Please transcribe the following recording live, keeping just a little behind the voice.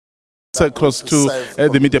Close to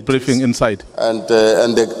the media briefing inside. And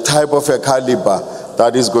the type of a caliber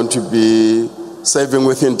that is going to be serving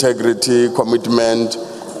with integrity, commitment,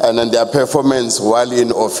 and then their performance while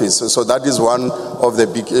in office. So that is one of the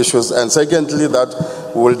big issues. And secondly,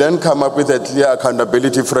 that we will then come up with a clear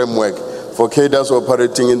accountability framework for cadres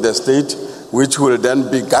operating in the state, which will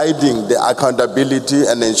then be guiding the accountability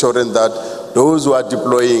and ensuring that those who are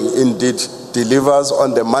deploying indeed delivers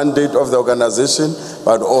on the mandate of the organization,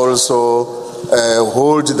 but also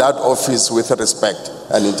hold that office with respect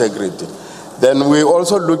and integrity. Then we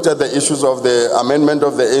also looked at the issues of the amendment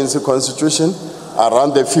of the ANC Constitution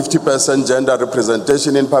around the 50% gender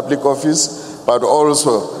representation in public office, but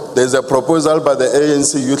also there's a proposal by the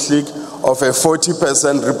ANC Youth League of a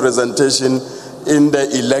 40% representation in the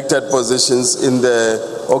elected positions in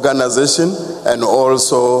the organization and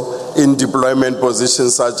also in deployment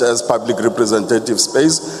positions such as public representative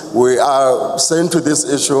space. We are saying to this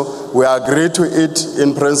issue, we agree to it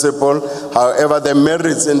in principle. However, the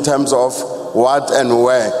merits in terms of what and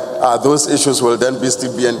where those issues will then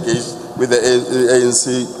still be engaged with the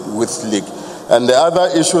ANC with League. And the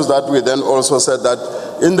other issues that we then also said that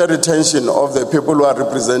in the retention of the people who are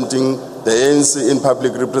representing the ANC in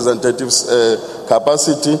public representatives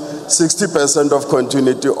capacity, 60% of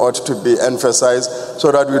continuity ought to be emphasized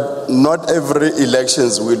so that not every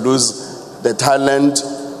elections we lose the talent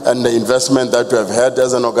and the investment that we have had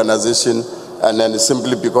as an organization, and then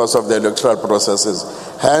simply because of the electoral processes.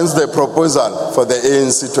 Hence the proposal for the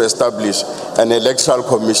ANC to establish an electoral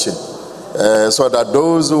commission so that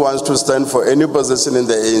those who want to stand for any position in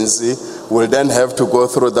the ANC will then have to go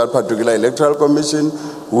through that particular electoral commission,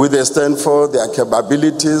 who they stand for, their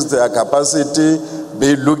capabilities, their capacity,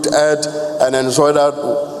 be looked at and ensure that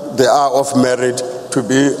they are of merit to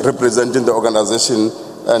be representing the organization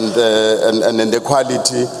and the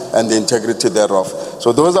quality and the integrity thereof.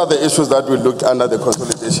 So those are the issues that we looked under the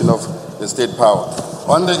consolidation of the state power.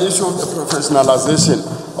 On the issue of the professionalization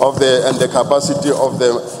of the capacity of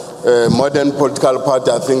the modern political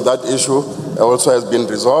party, I think that issue also has been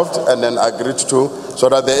resolved and then agreed to, so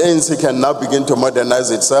that the ANC can now begin to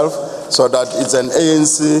modernize itself, so that it's an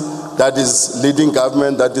ANC that is leading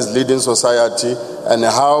government, that is leading society, and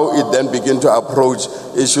how it then begin to approach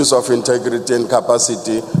issues of integrity and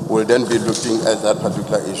capacity will then be looking at that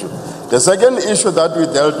particular issue. The second issue that we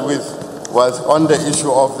dealt with was on the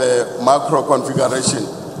issue of the macro configuration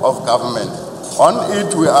of government. On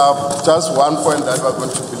it, we have just one point that we're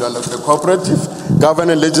going to build on, the cooperative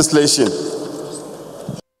governance legislation.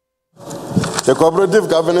 The cooperative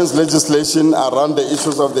governance legislation around the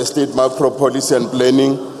issues of the state macro policy and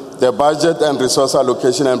planning, the budget and resource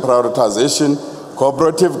allocation and prioritization,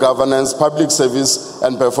 cooperative governance, public service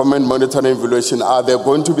and performance monitoring and evaluation are they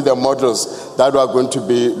going to be the models that we are going to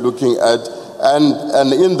be looking at.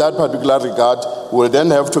 And in that particular regard, we'll then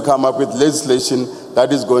have to come up with legislation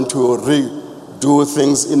that is going to redo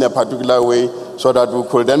things in a particular way so that we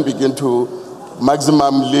could then begin to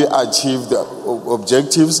maximally achieve the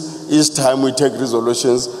objectives. Each time we take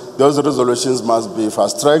resolutions, those resolutions must be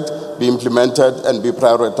fast-tracked, be implemented and be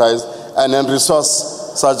prioritized, and then resource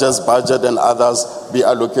such as budget and others be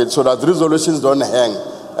allocated so that resolutions don't hang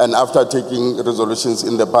and after taking resolutions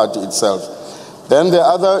in the party itself. Then the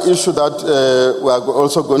other issue that we are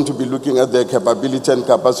also going to be looking at, the capability and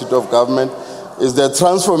capacity of government, is the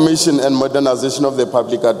transformation and modernization of the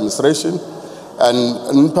public administration,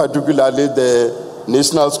 and in particularly the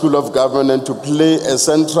National School of Government to play a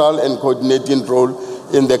central and coordinating role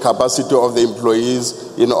in the capacity of the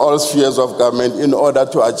employees in all spheres of government in order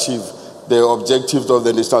to achieve the objectives of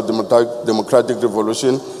the National Democratic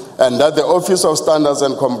Revolution, and that the Office of Standards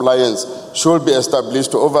and Compliance should be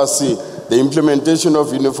established to oversee the implementation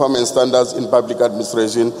of uniform and standards in public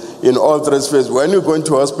administration in all three spheres. When you go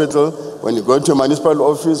into hospital, when you go to a municipal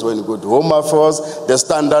office, when you go to Home Affairs, the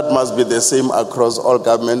standard must be the same across all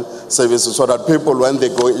government services so that people, when they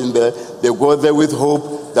go in there, they go there with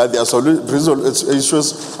hope that their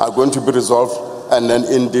issues are going to be resolved and then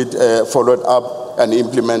indeed followed up and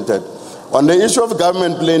implemented. On the issue of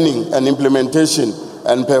government planning and implementation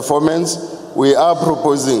and performance, we are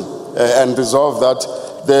proposing and resolve that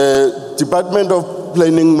the Department of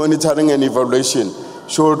Planning, Monitoring and Evaluation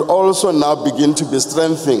should also now begin to be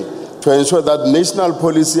strengthened to ensure that national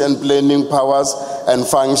policy and planning powers and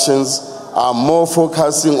functions are more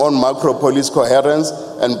focusing on macro policy coherence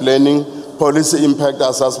and planning, policy impact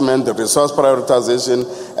assessment, the resource prioritization,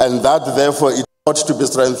 and that therefore it ought to be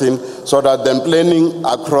strengthened so that then planning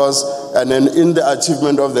across and then in the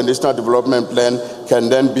achievement of the National Development Plan can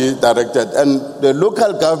then be directed. And the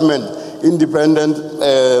local government independent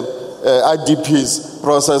IDPs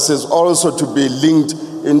processes also to be linked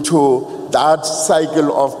into that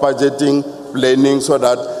cycle of budgeting, planning, so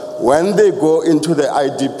that when they go into the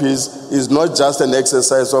IDPs, it's not just an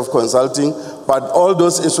exercise of consulting, but all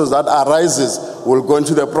those issues that arises will go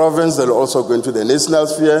into the province, they'll also go into the national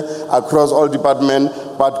sphere, across all departments,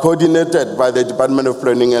 but coordinated by the Department of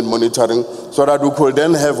Planning and Monitoring, so that we could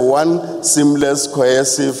then have one seamless,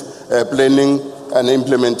 cohesive planning and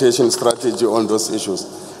implementation strategy on those issues.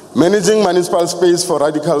 Managing municipal space for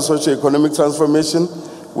radical socio-economic transformation,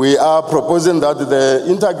 we are proposing that the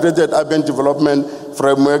integrated urban development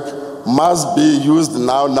framework must be used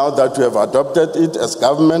now that we have adopted it as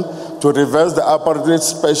government, to reverse the apartheid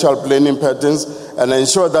spatial planning patterns and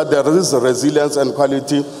ensure that there is resilience and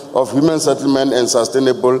quality of human settlement and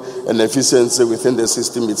sustainable and efficiency within the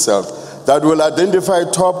system itself. That will identify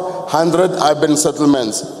top 100 urban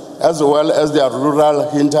settlements as well as their rural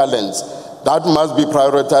hinterlands that must be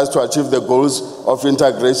prioritized to achieve the goals of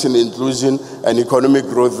integration, inclusion, and economic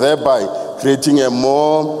growth, thereby creating a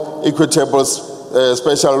more equitable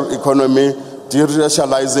special economy,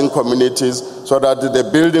 de-racializing communities, so that the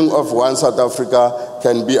building of one South Africa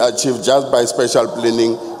can be achieved just by special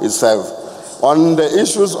planning itself. On the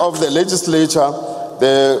issues of the legislature,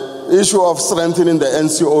 the issue of strengthening the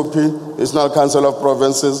NCOP, National Council of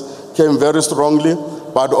Provinces, came very strongly,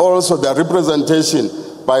 but also the representation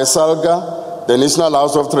by SALGA, the National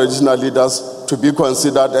House of Traditional Leaders, to be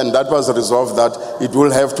considered, and that was resolved that it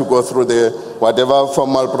will have to go through the whatever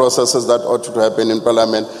formal processes that ought to happen in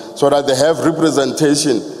Parliament, so that they have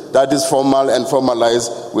representation that is formal and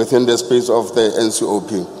formalized within the space of the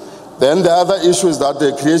NCOP. Then the other issue is that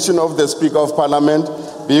the creation of the Speaker of Parliament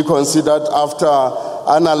be considered after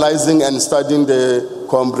analyzing and studying the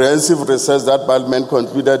comprehensive research that Parliament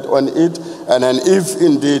concluded on it, and then if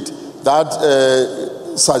indeed that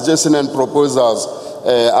suggestion and proposals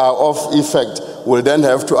are of effect, will then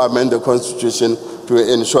have to amend the Constitution to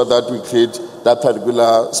ensure that we create that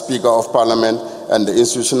particular Speaker of Parliament and the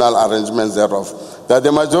institutional arrangements thereof. That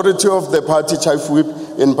the majority of the party chief whip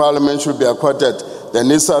in Parliament should be accorded the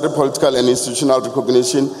necessary political and institutional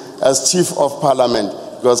recognition as Chief of Parliament,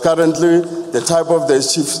 because currently the type of the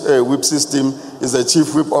chief whip system is the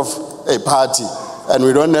chief whip of a party, and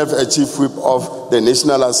we don't have a chief whip of the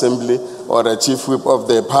National Assembly or a chief whip of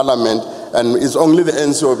the Parliament, and it's only the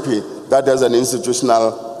NCOP that has an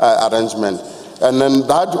institutional arrangement. And then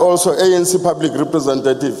that also ANC public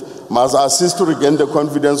representative must assist to regain the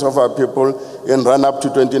confidence of our people in run-up to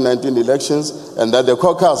 2019 elections, and that the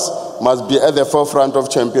caucus must be at the forefront of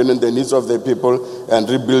championing the needs of the people and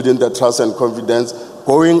rebuilding the trust and confidence,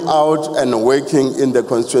 going out and working in the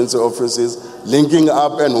constituency offices, linking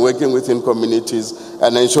up and working within communities,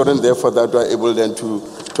 and ensuring therefore that we are able then to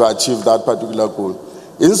achieve that particular goal.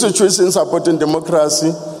 Institutions supporting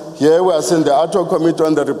democracy, here we are saying the ad hoc committee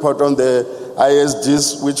on the report on the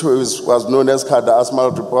ISDs, which was known as Kada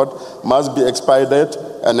Asmal report, must be expedited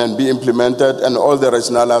and then be implemented, and all the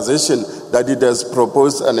rationalization that it has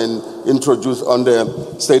proposed and then introduced on the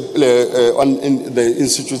state, in the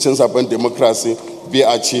institutions upon democracy be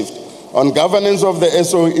achieved. On governance of the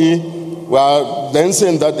SOE, we are then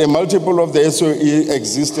saying that a multiple of the SOE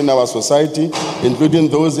exist in our society, including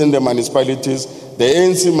those in the municipalities. The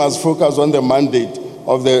ANC must focus on the mandate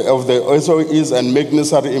of the SOEs and make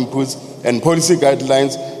necessary inputs and policy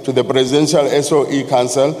guidelines to the Presidential SOE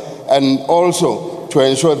Council, and also to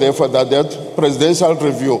ensure therefore that Presidential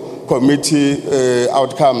Review Committee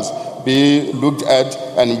outcomes be looked at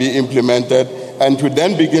and be implemented, and to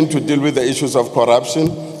then begin to deal with the issues of corruption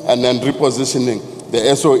and then repositioning the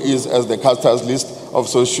SOEs as the catalyst of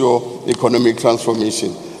socio-economic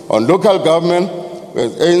transformation. On local government,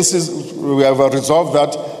 we have resolved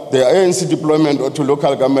that the ANC deployment to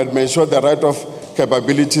local government may ensure the right of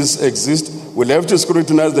capabilities exist. We'll have to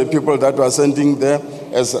scrutinize the people that we are sending there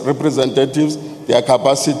as representatives, their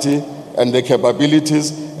capacity and the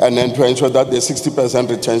capabilities, and then to ensure that the 60%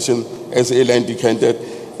 retention, as Ella indicated,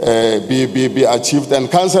 be achieved, and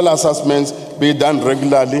council assessments be done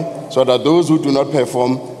regularly, so that those who do not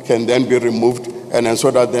perform can then be removed, and then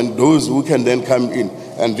so that then those who can then come in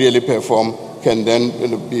and really perform can then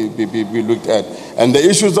be looked at. And the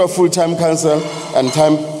issues of full-time council and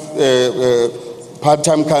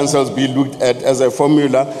part-time councils be looked at as a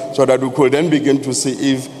formula, so that we could then begin to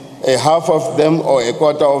see if a half of them or a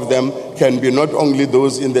quarter of them can be not only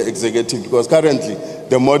those in the executive, because currently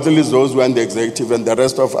the model is those who are in the executive and the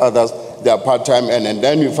rest of others, they are part-time, and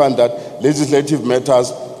then you find that legislative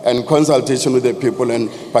matters and consultation with the people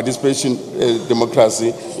and participation democracy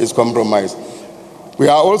is compromised. We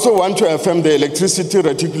also want to affirm the electricity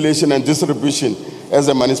reticulation and distribution as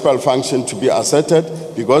a municipal function to be asserted.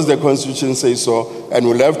 because the Constitution says so, and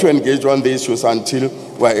we'll have to engage on the issues until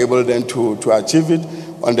we're able then to achieve it.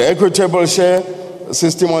 On the equitable share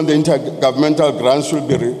system on the intergovernmental grants should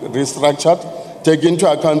be restructured, take into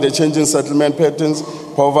account the changing settlement patterns,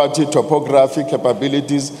 poverty, topography,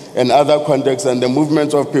 capabilities, and other contexts, and the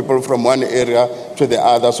movement of people from one area to the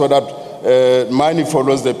other, so that money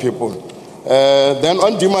follows the people. Then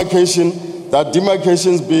on demarcation, that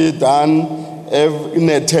demarcations be done in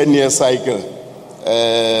a 10-year cycle,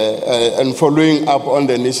 and following up on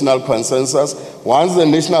the national consensus. Once the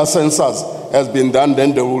national census has been done,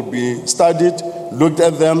 then they will be studied, looked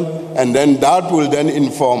at them, and then that will then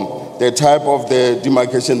inform the type of the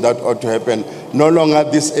demarcation that ought to happen. No longer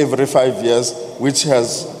this every 5 years, which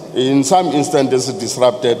has in some instances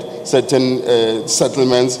disrupted certain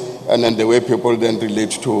settlements, and then the way people then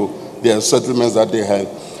relate to their settlements that they have.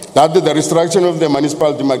 That the restructuring of the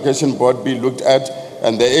Municipal Demarcation Board be looked at,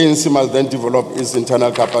 and the ANC must then develop its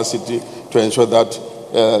internal capacity to ensure that.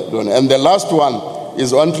 And the last one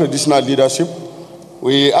is on traditional leadership.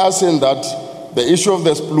 We are saying that the issue of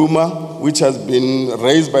the spluma, which has been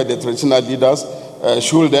raised by the traditional leaders,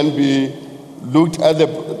 should then be looked at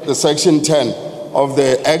the Section 10 of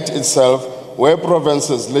the Act itself, where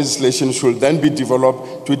provinces' legislation should then be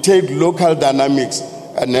developed to take local dynamics,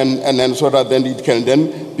 and then so that then it can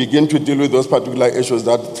then begin to deal with those particular issues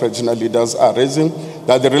that traditional leaders are raising.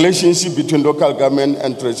 That the relationship between local government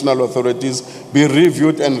and traditional authorities be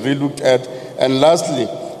reviewed and relooked at. And lastly,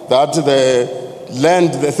 that the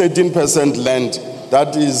land, the 13% land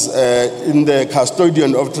that is in the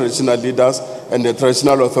custodian of traditional leaders and the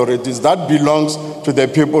traditional authorities, that belongs to the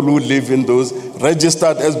people who live in those,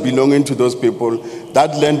 registered as belonging to those people.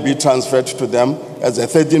 That land be transferred to them as a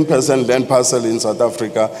 13% land parcel in South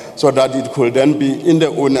Africa, so that it could then be in the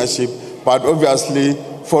ownership, but obviously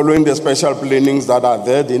following the special plannings that are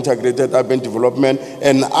there, the integrated urban development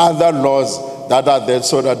and other laws that are there,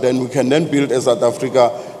 so that then we can then build a South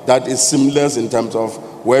Africa that is seamless in terms of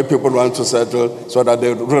where people want to settle, so that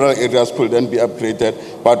the rural areas could then be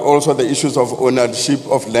upgraded, but also the issues of ownership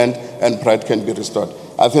of land and pride can be restored.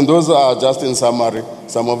 I think those are just in summary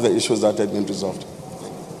some of the issues that have been resolved.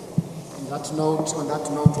 On that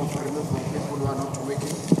note of removal of people who are not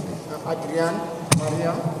working, Adrian,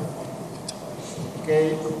 Maria.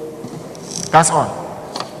 Okay, that's all.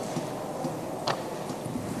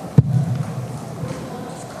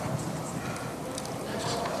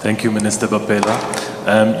 Thank you, Minister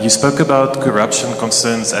Bopela. You spoke about corruption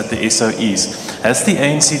concerns at the SOEs. Has the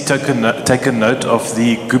ANC taken note of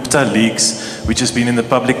the Gupta leaks, which has been in the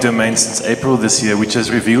public domain since April this year, which has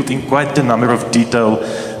revealed in quite a number of detail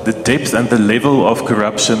the depth and the level of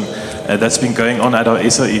corruption that's been going on at our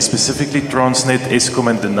SOE, specifically Transnet, Eskom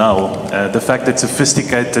and Denel. The fact that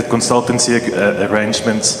sophisticated consultancy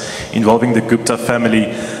arrangements involving the Gupta family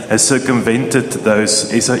has circumvented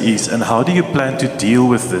those SOEs. And how do you plan to deal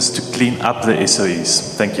with this, to clean up the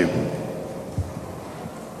SOEs? Thank you.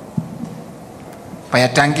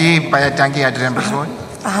 Bayatangi, Adrian Brisbane.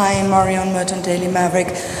 Hi, Marion Merton, Daily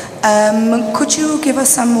Maverick. Could you give us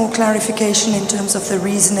some more clarification in terms of the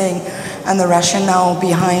reasoning and the rationale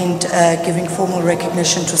behind giving formal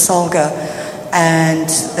recognition to SALGA and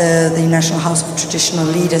the National House of Traditional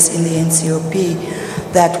Leaders in the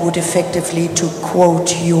NCOP that would effectively, to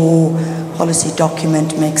quote your policy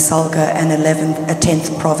document, make SALGA a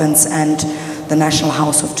 10th province and the National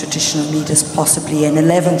House of Traditional Leaders possibly an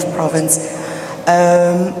 11th province?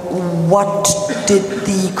 What did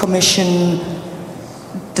the Commission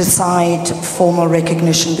decide formal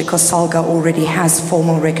recognition, because SALGA already has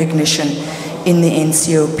formal recognition in the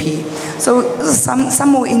NCOP? So some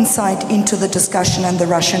more insight into the discussion and the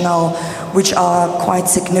rationale, which are quite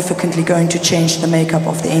significantly going to change the makeup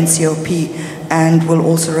of the NCOP and will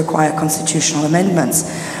also require constitutional amendments.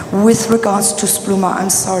 With regards to Spluma, I'm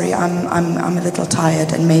sorry, I'm a little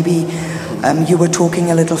tired, and maybe you were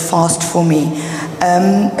talking a little fast for me.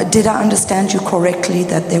 Did I understand you correctly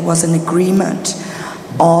that there was an agreement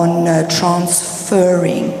on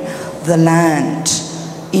transferring the land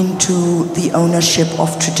into the ownership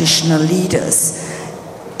of traditional leaders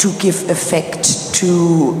to give effect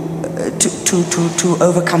to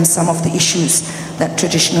overcome some of the issues that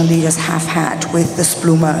traditional leaders have had with the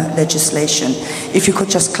Spluma legislation? If you could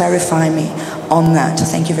just clarify me on that.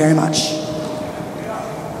 Thank you very much.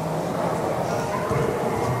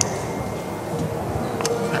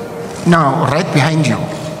 No, right behind you.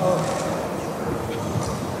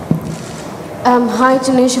 Hi,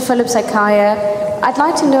 Janisha Phillips-Akaya. I'd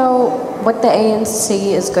like to know what the ANC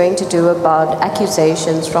is going to do about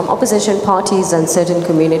accusations from opposition parties and certain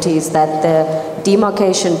communities that the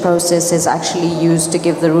demarcation process is actually used to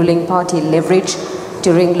give the ruling party leverage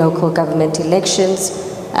during local government elections,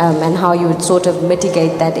 and how you would sort of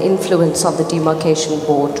mitigate that influence of the demarcation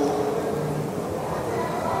board.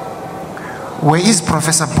 Where is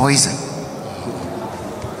Professor Boyce?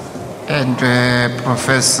 And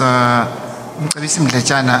Professor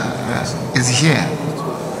Mlechana is here.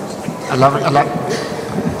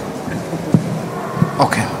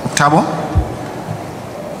 Okay, Thabo?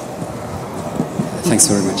 Thanks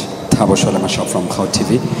very much. Thabo Sholemashop from Khao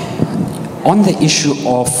TV. On the issue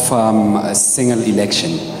of a single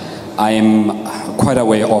election, I am quite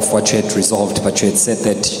aware of what you had resolved, but you had said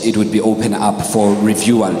that it would be open up for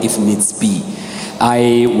review if needs be.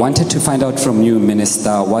 I wanted to find out from you,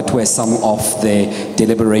 Minister, what were some of the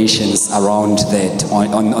deliberations around that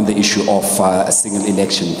on the issue of single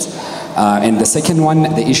elections. And the second one,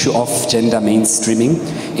 the issue of gender mainstreaming.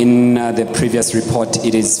 In the previous report,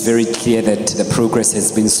 it is very clear that the progress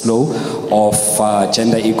has been slow of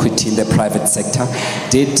gender equity in the private sector.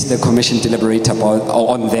 Did the Commission deliberate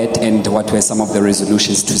on that, and what were some of the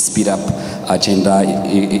resolutions to speed up gender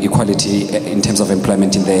equality in terms of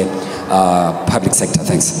employment in the public sector?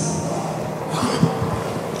 Thanks.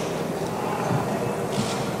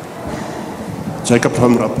 Jacob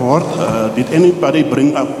from Rapport. Did anybody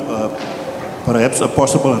bring up perhaps a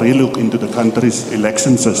possible relook into the country's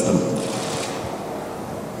election system?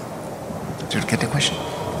 Did you get the question?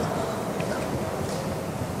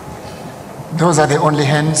 Those are the only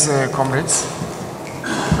hands, comrades.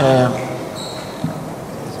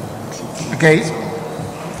 Okay.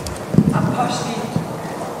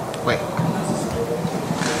 Wait.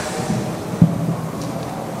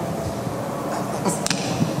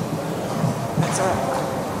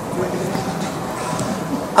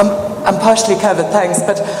 I'm partially covered, thanks,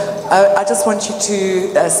 but I just want you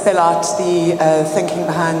to spell out the thinking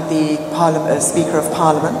behind the Speaker of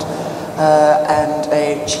Parliament and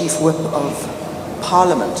a Chief Whip of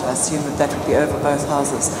Parliament. I assume that would be over both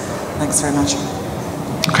houses. Thanks very much.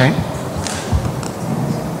 Okay.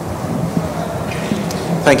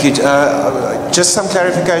 Thank you. Just some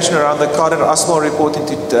clarification around the Carter Asmal report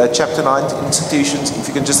into Chapter 9 institutions. If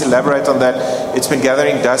you can just elaborate on that. It's been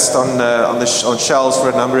gathering dust on shelves for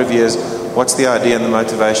a number of years. What's the idea and the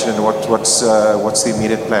motivation, and what's the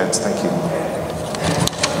immediate plans? Thank you.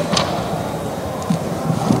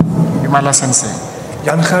 Yumala Sensei.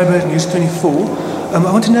 Jan Gerber, News 24. I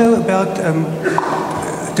want to know about,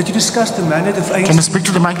 did you discuss the mandate of ANC? Can you speak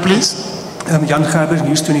to the mic, please? Jan Gerber,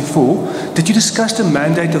 News 24. Did you discuss the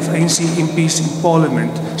mandate of ANC MPs in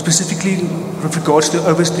Parliament, specifically with regards to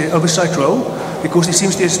the oversight role? Because it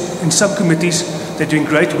seems there's, in some committees, they're doing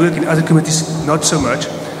great work, in other committees, not so much.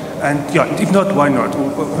 And yeah, if not, why not?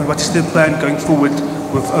 What is the plan going forward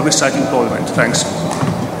with oversight in Parliament? Thanks.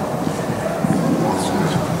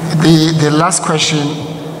 The last question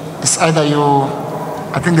is either you,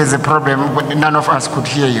 I think there's a problem, but none of us could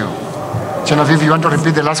hear you. Genevieve, you want to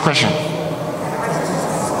repeat the last question?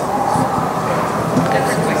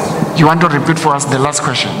 You want to repeat for us the last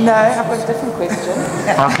question? No, I've got a different question.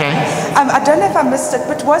 Okay. I don't know if I missed it,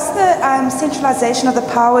 but was the centralization of the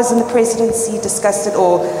powers in the presidency discussed at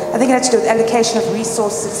all? I think it had to do with allocation of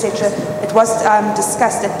resources, etc. It was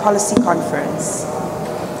discussed at policy conference.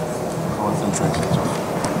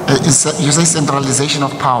 You say centralization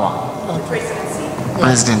of power? The presidency.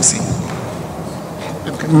 Presidency.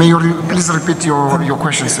 May you please repeat your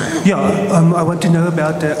question, sir? Yeah, I want to know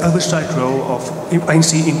about the oversight role of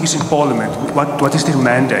ANC MPs in Parliament. What is their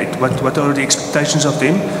mandate? What are the expectations of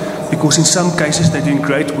them? Because in some cases they're doing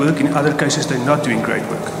great work, in other cases they're not doing great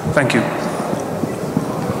work. Thank you.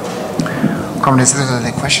 Comrades, are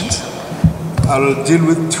there questions? I'll deal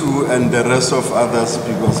with two and the rest of others,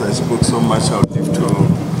 because I spoke so much. I'll leave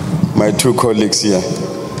to my two colleagues here.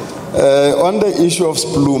 On the issue of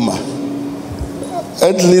Spluma,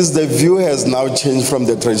 at least the view has now changed from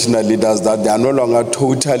the traditional leaders that they are no longer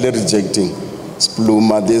totally rejecting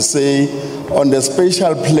Spluma. They say on the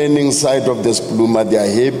spatial planning side of the Spluma, they are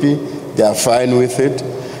happy, they are fine with it.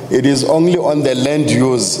 It is only on the land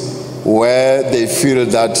use where they feel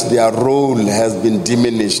that their role has been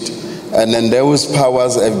diminished, and then those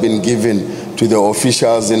powers have been given to the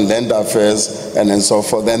officials in land affairs and so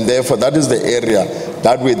forth. And therefore, that is the area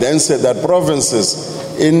that we then say that provinces,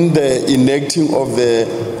 in the enacting of the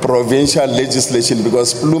provincial legislation,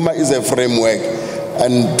 because Spluma is a framework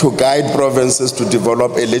and to guide provinces to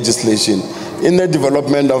develop a legislation. In the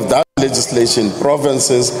development of that legislation,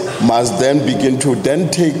 provinces must then begin to then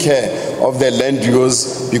take care of the land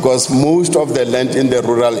use, because most of the land in the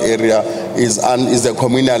rural area is the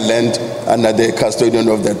communal land under the custodian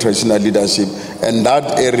of the traditional leadership. And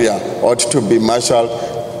that area ought to be marshaled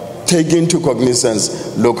take into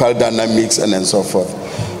cognizance local dynamics and so forth.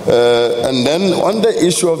 And then on the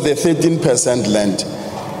issue of the 13% land,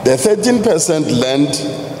 the 13%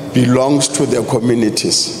 land belongs to the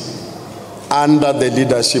communities under the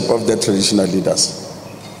leadership of the traditional leaders.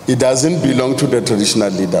 It doesn't belong to the traditional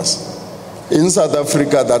leaders. In South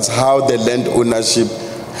Africa, that's how the land ownership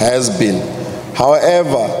has been.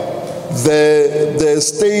 However, the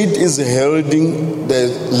state is holding the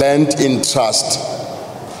land in trust,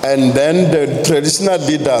 and then the traditional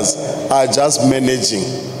leaders are just managing.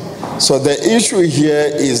 So the issue here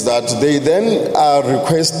is that they then are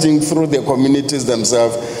requesting through the communities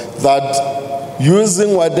themselves that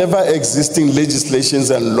using whatever existing legislations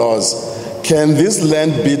and laws, can this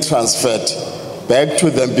land be transferred back to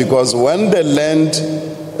them? Because when the land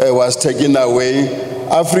was taken away,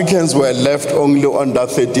 Africans were left only on that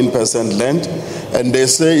 13% land, and they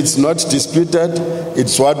say it's not disputed,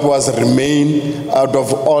 it's what was remain out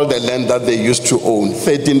of all the land that they used to own,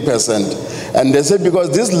 13%. And they say because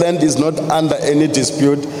this land is not under any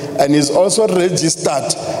dispute and is also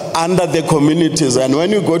registered under the communities, and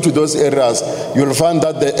when you go to those areas, you'll find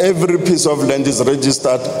that every piece of land is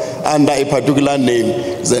registered under a particular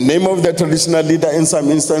name. The name of the traditional leader in some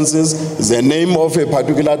instances, the name of a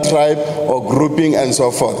particular tribe or grouping and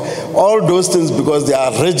so forth. All those things, because they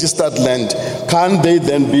are registered land, can they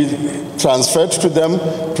then be transferred to them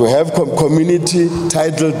to have community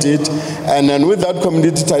title deed? And then with that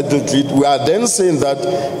community title deed, we are then saying that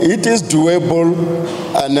it is doable,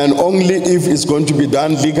 and then only if it's going to be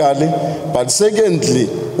done legally. But secondly,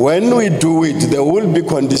 when we do it, there will be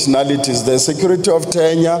conditionalities. The security of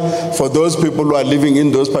tenure for those people who are living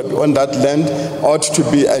in on that land ought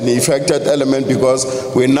to be an effective element, because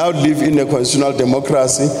we now live in a constitutional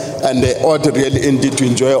democracy, and they ought really indeed to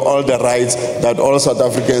enjoy all the rights that all South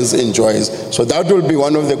Africans enjoy. So that will be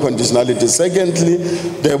one of the conditionalities. Secondly,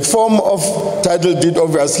 the form of title deed,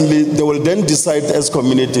 obviously, they will then decide as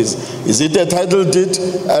communities. Is it a title deed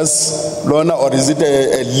as Lona, or is it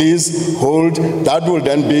a leasehold? That will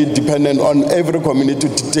then be dependent on every community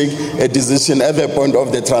to take a decision at the point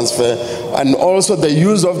of the transfer. And also the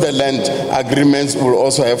use of the land agreements will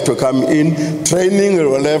also have to come in. Training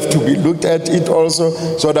will have to be looked at it also,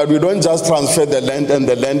 so that we don't just transfer the land and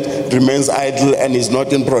the land remains idle and is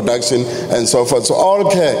not in production and so forth. So all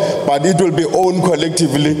care, but it will be owned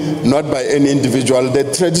collectively, not by any individual. The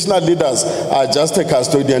traditional leaders are just a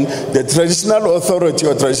custodian. The traditional authority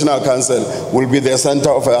or traditional council will be the center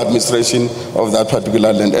of administration of that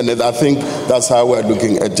particular land. And I think that's how we're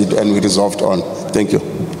looking at it, and we resolved on. Thank you.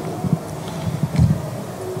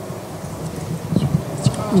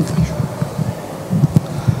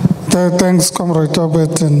 Thanks, Comrade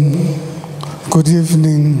Obed, and good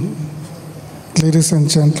evening, ladies and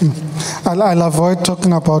gentlemen. I'll avoid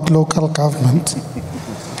talking about local government.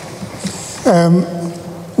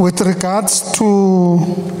 With regards to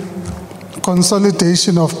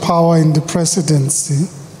consolidation of power in the presidency,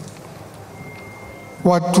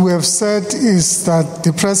 what we have said is that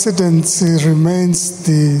the presidency remains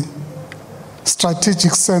the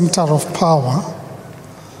strategic center of power,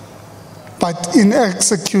 but in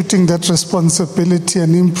executing that responsibility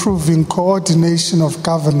and improving coordination of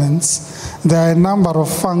governance, there are a number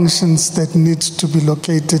of functions that need to be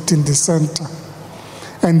located in the center.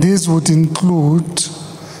 And these would include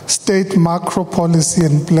state macro policy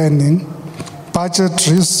and planning,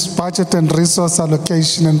 budget and resource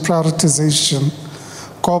allocation and prioritization,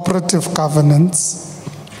 cooperative governance,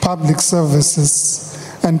 public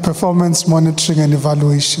services, and performance monitoring and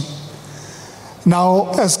evaluation.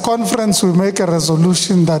 Now, as conference, we make a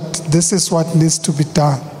resolution that this is what needs to be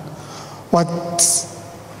done. What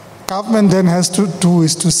government then has to do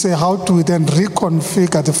is to say, how do we then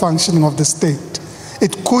reconfigure the functioning of the state?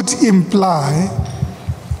 It could imply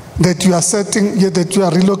that you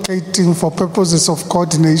are relocating for purposes of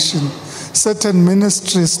coordination certain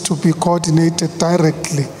ministries to be coordinated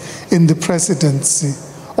directly in the presidency.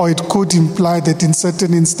 Or it could imply that in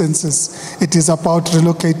certain instances, it is about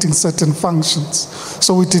relocating certain functions.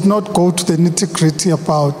 So we did not go to the nitty-gritty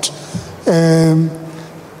about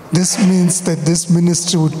this means that this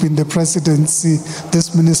ministry would be in the presidency,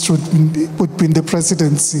 this ministry would be in the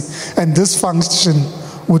presidency, and this function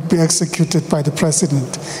would be executed by the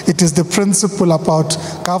president. It is the principle about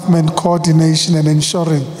government coordination and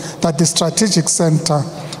ensuring that the strategic center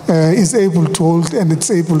is able to hold and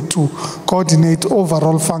it's able to coordinate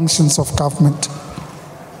overall functions of government.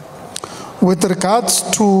 With regards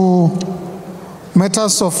to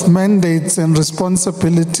matters of mandates and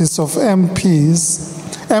responsibilities of MPs,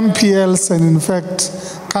 MPLs, and in fact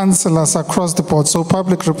councillors across the board, so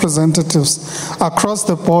public representatives across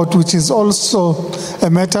the board, which is also a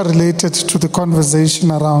matter related to the conversation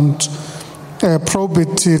around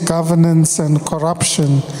probity, governance and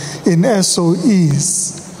corruption in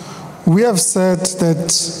SOEs. We have said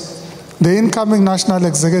that the incoming National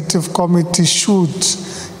Executive Committee should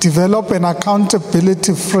develop an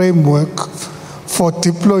accountability framework for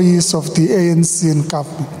deployees of the ANC in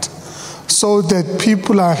government, so that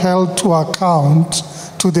people are held to account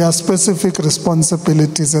to their specific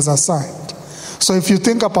responsibilities as assigned. So if you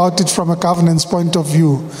think about it from a governance point of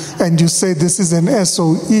view, and you say this is an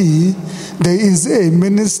SOE, there is a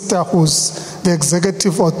minister who's the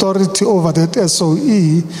executive authority over that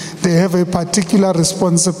SOE, they have a particular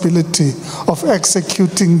responsibility of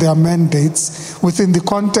executing their mandates within the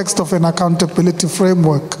context of an accountability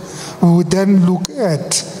framework. We would then look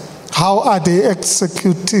at how are they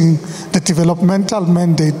executing the developmental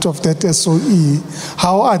mandate of that SOE?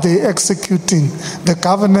 How are they executing the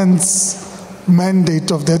governance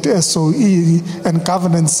mandate of that SOE and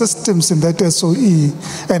governance systems in that SOE?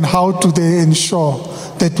 And how do they ensure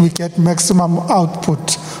that we get maximum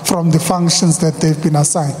output from the functions that they've been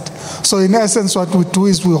assigned? So in essence, what we do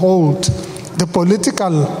is we hold the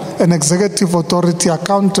political and executive authority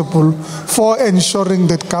accountable for ensuring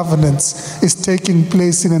that governance is taking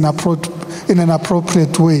place in an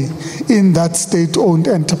appropriate way in that state-owned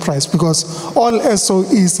enterprise, because all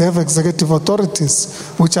SOEs have executive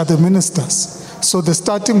authorities, which are the ministers. So the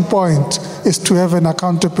starting point is to have an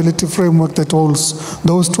accountability framework that holds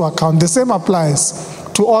those to account. The same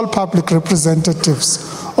applies to all public representatives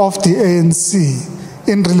of the ANC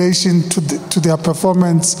in relation to their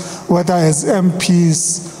performance, whether as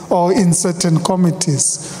MPs or in certain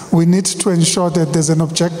committees. We need to ensure that there's an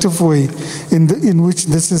objective way in which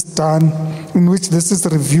this is done, in which this is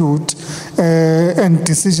reviewed, and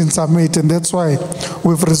decisions are made. And that's why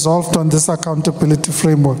we've resolved on this accountability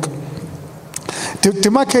framework.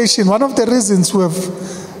 Demarcation, one of the reasons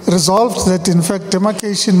we've resolved that, in fact,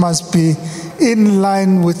 demarcation must be in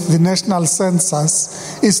line with the national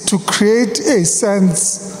census is to create a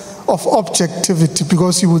sense of objectivity,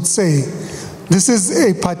 because you would say this is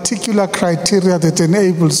a particular criteria that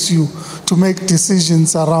enables you to make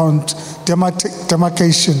decisions around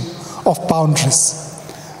demarcation of boundaries.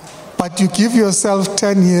 But you give yourself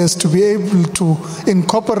 10 years to be able to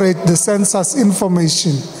incorporate the census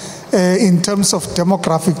information in terms of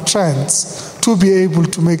demographic trends to be able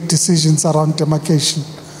to make decisions around demarcation.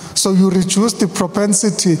 So you reduce the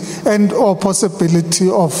propensity and or possibility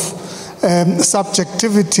of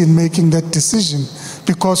subjectivity in making that decision,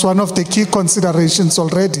 because one of the key considerations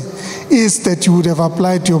already is that you would have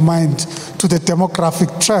applied your mind to the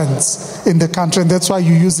demographic trends in the country, and that's why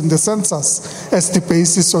you're using the census as the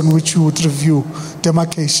basis on which you would review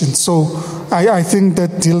demarcation. So I think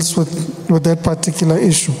that deals with that particular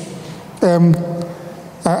issue.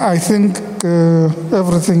 I think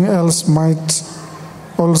everything else might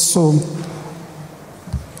also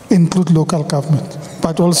include local government,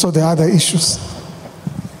 but also the other issues.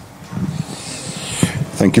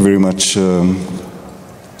 Thank you very much,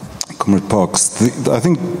 Comrade Parks. I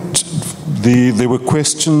think there were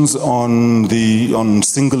questions on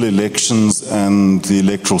single elections and the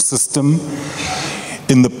electoral system.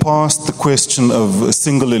 In the past, the question of a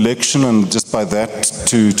single election, and just by that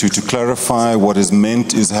to clarify, what is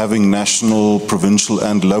meant is having national, provincial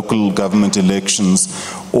and local government elections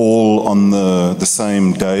all on the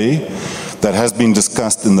same day. That has been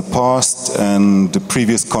discussed in the past, and the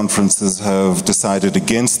previous conferences have decided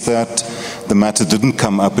against that. The matter didn't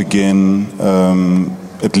come up again,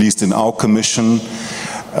 at least in our commission,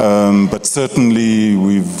 but certainly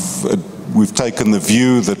we've taken the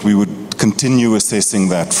view that we would continue assessing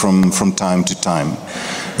that from time to time.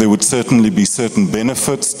 There would certainly be certain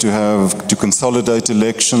benefits to consolidate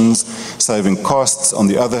elections, saving costs. On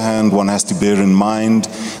the other hand, one has to bear in mind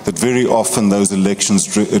that very often those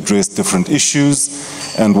elections address different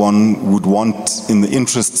issues, and one would want, in the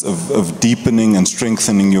interests of deepening and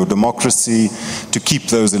strengthening your democracy, to keep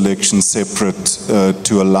those elections separate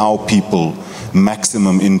to allow people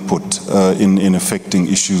maximum input in affecting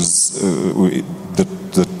issues that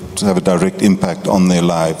have a direct impact on their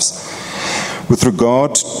lives. With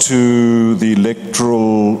regard to the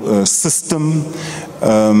electoral system,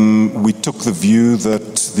 we took the view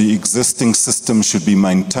that the existing system should be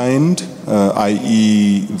maintained,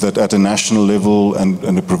 i.e. that at a national level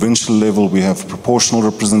and a provincial level we have proportional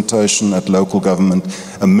representation, at local government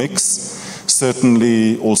a mix.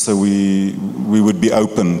 Certainly also we would be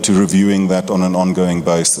open to reviewing that on an ongoing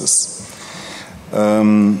basis.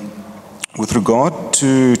 With regard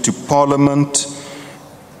to Parliament,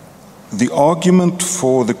 The argument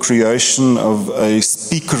for the creation of a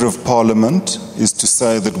Speaker of Parliament is to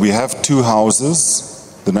say that we have two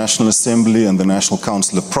houses, the National Assembly and the National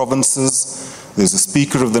Council of Provinces. There's a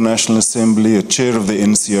Speaker of the National Assembly, a Chair of the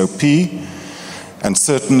NCOP, and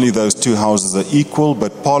certainly those two houses are equal,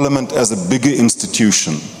 but Parliament as a bigger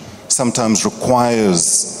institution sometimes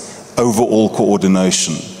requires overall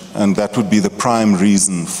coordination, and that would be the prime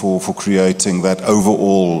reason for creating that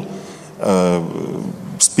overall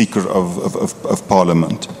Speaker of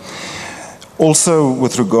Parliament. Also,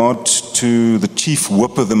 with regard to the Chief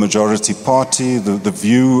Whip of the majority party, the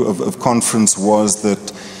view of conference was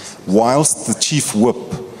that whilst the Chief Whip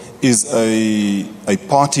is a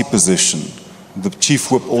party position, the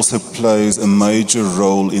Chief Whip also plays a major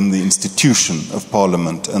role in the institution of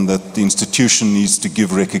Parliament, and that the institution needs to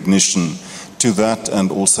give recognition to that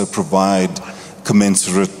and also provide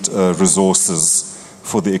commensurate resources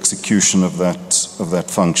for the execution of that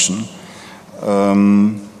function.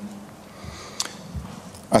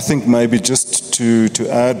 I think maybe just to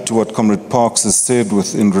add to what Comrade Parks has said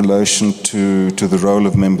in relation to the role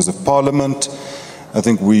of members of Parliament, I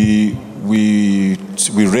think we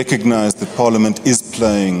recognize that Parliament is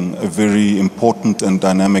playing a very important and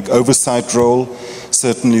dynamic oversight role.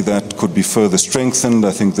 Certainly that could be further strengthened.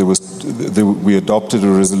 I think we adopted a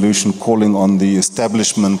resolution calling on the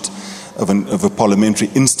establishment of a parliamentary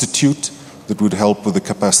institute that would help with the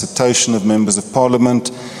capacitation of members of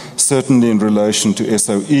Parliament. Certainly in relation to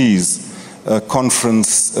SOEs,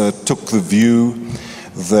 conference took the view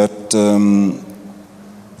that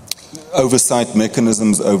oversight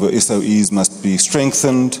mechanisms over SOEs must be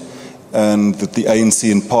strengthened, and that the ANC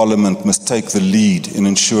in Parliament must take the lead in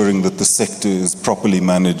ensuring that the sector is properly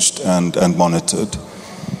managed and monitored.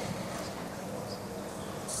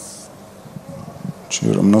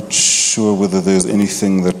 Chair, I'm not sure whether there's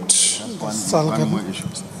anything that...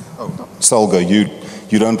 Salga,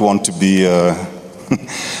 you don't want to be...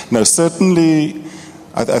 No, certainly,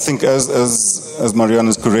 I think as Marianne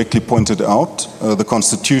has correctly pointed out, the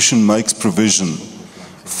Constitution makes provision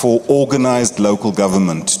for organized local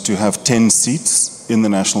government to have 10 seats in the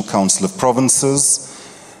National Council of Provinces.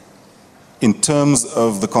 In terms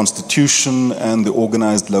of the Constitution and the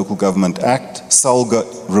Organized Local Government Act, SALGA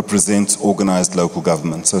represents organized local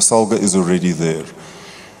government, so SALGA is already there.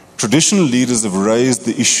 Traditional leaders have raised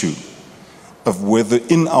the issue of whether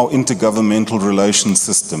in our intergovernmental relations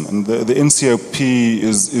system, and the NCOP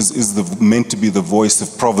is meant to be the voice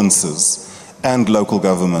of provinces and local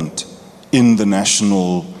government in the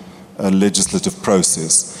national legislative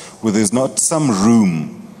process, where there's not some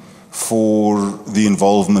room for the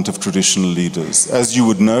involvement of traditional leaders. As you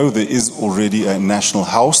would know, there is already a national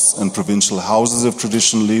house and provincial houses of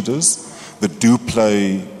traditional leaders that do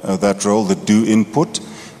play that role, that do input,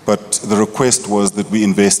 but the request was that we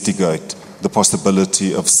investigate the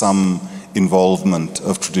possibility of some involvement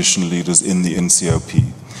of traditional leaders in the NCOP.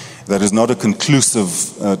 That is not a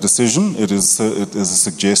conclusive decision. It is a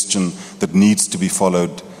suggestion that needs to be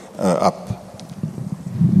followed up.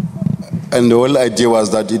 And the whole idea was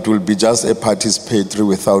that it will be just a participatory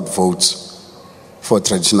without votes for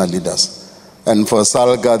traditional leaders. And for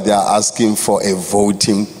SALGA, they are asking for a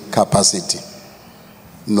voting capacity,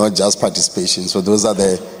 not just participation. So those are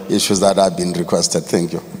the issues that have been requested.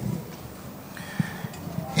 Thank you.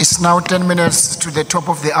 It's now 10 minutes to the top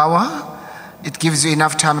of the hour. It gives you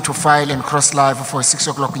enough time to file and cross live for 6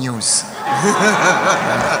 o'clock news.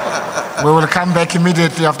 We will come back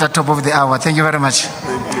immediately after top of the hour. Thank you very much.